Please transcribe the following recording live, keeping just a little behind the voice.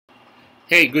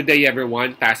Hey, good day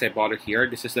everyone. Pasay Baller here.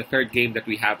 This is the third game that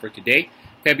we have for today,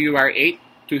 February 8,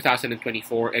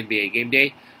 2024 NBA Game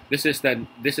Day. This is an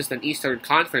Eastern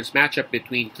Conference matchup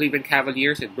between Cleveland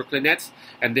Cavaliers and Brooklyn Nets,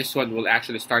 and this one will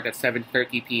actually start at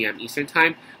 7:30 p.m. Eastern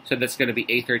Time, so that's going to be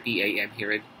 8:30 a.m.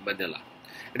 here in Manila.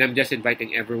 And I'm just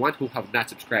inviting everyone who have not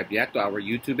subscribed yet to our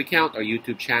YouTube account or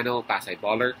YouTube channel, Pasay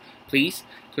Baller. Please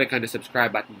click on the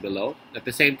subscribe button below. At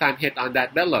the same time, hit on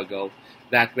that bell logo.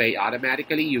 That way,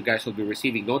 automatically, you guys will be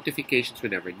receiving notifications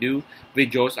whenever new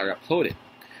videos are uploaded.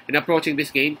 And approaching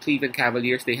this game, Cleveland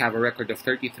Cavaliers, they have a record of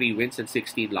 33 wins and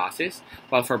 16 losses,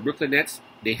 while for Brooklyn Nets,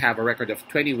 they have a record of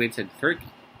 20 wins and 30.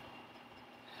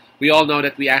 We all know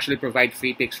that we actually provide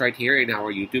free picks right here in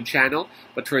our YouTube channel,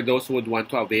 but for those who would want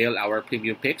to avail our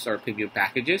premium picks or premium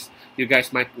packages, you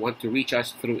guys might want to reach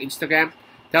us through Instagram,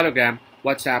 Telegram,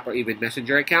 WhatsApp, or even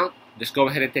Messenger account. Just go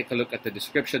ahead and take a look at the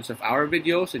descriptions of our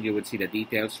videos and you would see the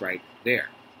details right there.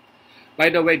 By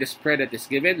the way, the spread that is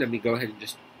given, let me go ahead and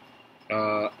just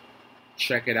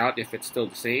check it out if it's still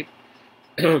the same.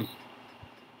 The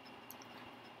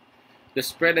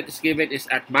spread that is given is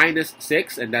at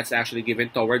 -6, and that's actually given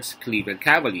towards Cleveland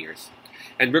Cavaliers.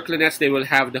 And Brooklyn Nets, they will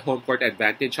have the home court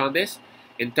advantage on this.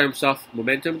 In terms of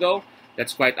momentum though,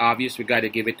 that's quite obvious. We got to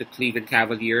give it to Cleveland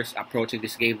Cavaliers. Approaching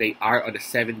this game, they are on a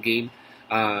 7-game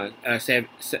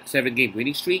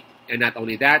winning streak, and not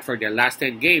only that, for their last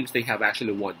 10 games, they have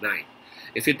actually won 9.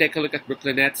 If you take a look at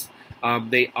Brooklyn Nets,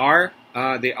 they are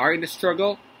in a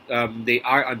struggle. They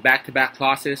are on back-to-back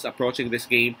losses approaching this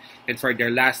game, and for their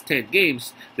last 10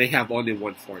 games, they have only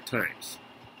won 4 times.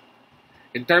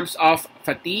 In terms of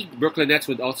fatigue, Brooklyn Nets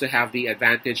would also have the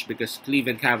advantage because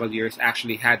Cleveland Cavaliers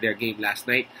actually had their game last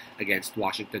night against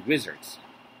Washington Wizards.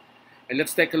 And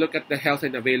let's take a look at the health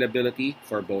and availability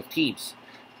for both teams.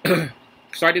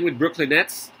 Starting with Brooklyn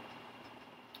Nets,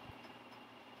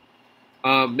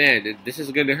 man, this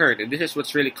is going to hurt, and this is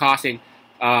what's really causing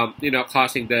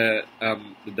the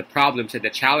problems and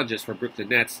the challenges for Brooklyn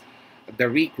Nets.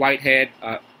 Dariq Whitehead,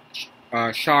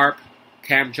 Sharp,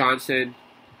 Cam Johnson,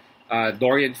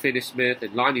 Dorian Finney-Smith,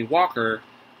 and Lonnie Walker,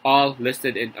 all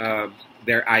listed in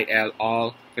their IL,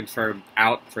 all confirmed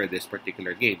out for this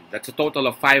particular game. That's a total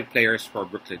of 5 players for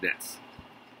Brooklyn Nets.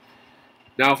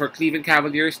 Now for Cleveland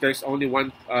Cavaliers, there's only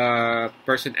one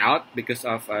person out because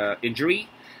of injury,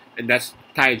 and that's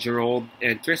Ty Jerome,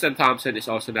 and Tristan Thompson is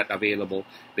also not available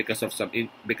because of some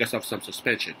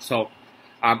suspension. So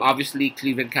obviously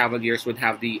Cleveland Cavaliers would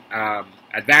have the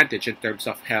advantage in terms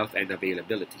of health and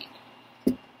availability.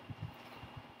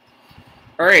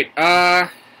 All right,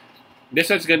 this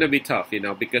one's gonna be tough,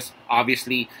 because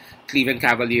obviously Cleveland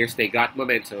Cavaliers, they got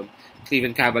momentum.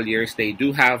 Cleveland Cavaliers, they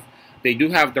do have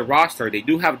the roster, they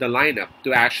do have the lineup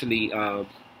to actually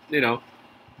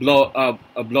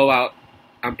blow out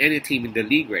any team in the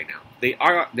league right now. They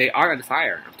are on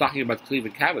fire. I'm talking about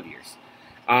Cleveland Cavaliers.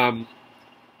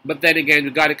 But then again, we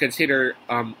got to consider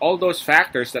all those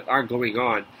factors that are going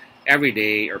on every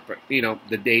day or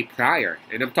the day prior.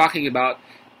 And I'm talking about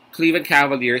Cleveland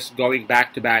Cavaliers going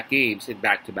back-to-back games in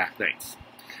back-to-back nights.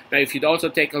 Now, if you'd also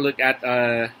take a look at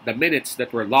the minutes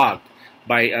that were logged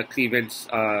by Cleveland's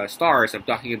stars, I'm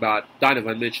talking about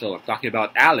Donovan Mitchell, I'm talking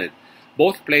about Allen.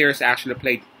 Both players actually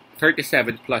played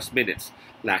 37 plus minutes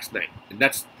last night, and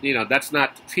that's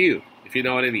not few, if you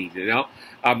know what I mean.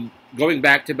 Going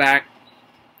back to back,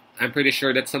 I'm pretty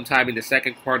sure that sometime in the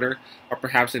second quarter or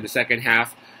perhaps in the second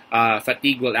half,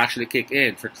 fatigue will actually kick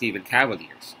in for Cleveland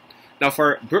Cavaliers. Now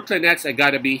for Brooklyn Nets, I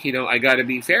gotta be fair. I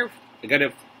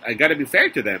gotta be fair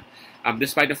to them.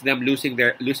 Despite of them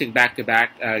losing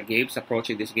back-to-back games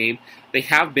approaching this game, they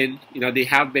have been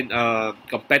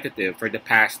competitive for the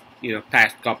past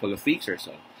couple of weeks or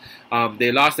so.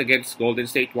 They lost against Golden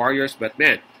State Warriors, but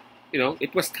man,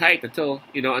 it was tight until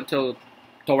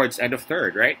towards end of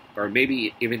third, right? Or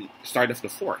maybe even start of the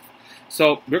fourth.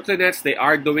 So Brooklyn Nets, they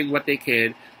are doing what they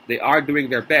can. They are doing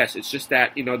their best. It's just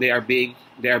that they are being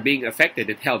affected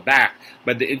and held back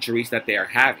by the injuries that they are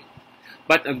having.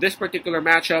 But on this particular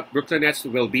matchup, Brooklyn Nets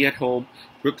will be at home.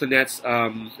 Brooklyn Nets,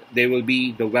 they will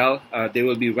be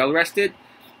well rested,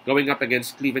 going up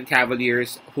against Cleveland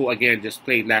Cavaliers, who again just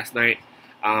played last night.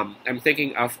 I'm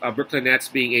thinking of Brooklyn Nets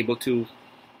being able to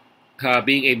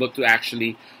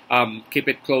actually keep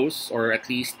it close, or at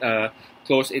least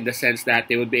close in the sense that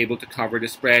they would be able to cover the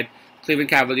spread. Cleveland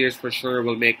Cavaliers for sure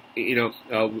will make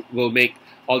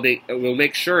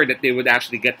sure that they would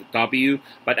actually get the W,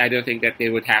 but I don't think that they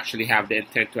would actually have the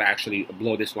intent to actually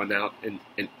blow this one out and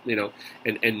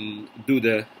do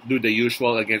the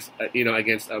usual against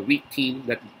a weak team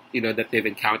that they've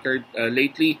encountered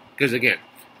lately. Because again,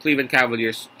 Cleveland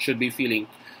Cavaliers should be feeling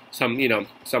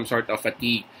some sort of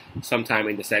fatigue sometime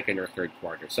in the second or third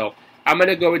quarter. So I'm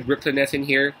gonna go with Brooklyn Nets in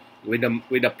here with a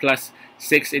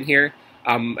 +6 in here.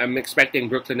 I'm expecting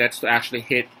Brooklyn Nets to actually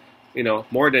hit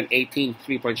more than 18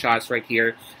 3-point shots right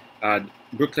here.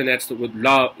 Brooklyn Nets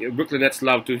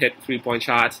love to hit 3-point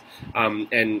shots.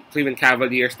 And Cleveland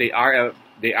Cavaliers, they are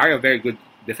a very good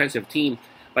defensive team,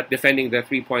 but defending the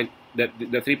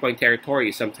 3-point territory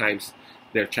is sometimes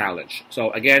their challenge.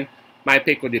 So again, my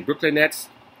pick would be Brooklyn Nets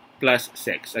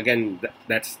 +6. Again,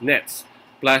 that's Nets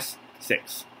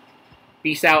 +6.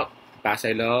 Peace out. Pass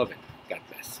I love.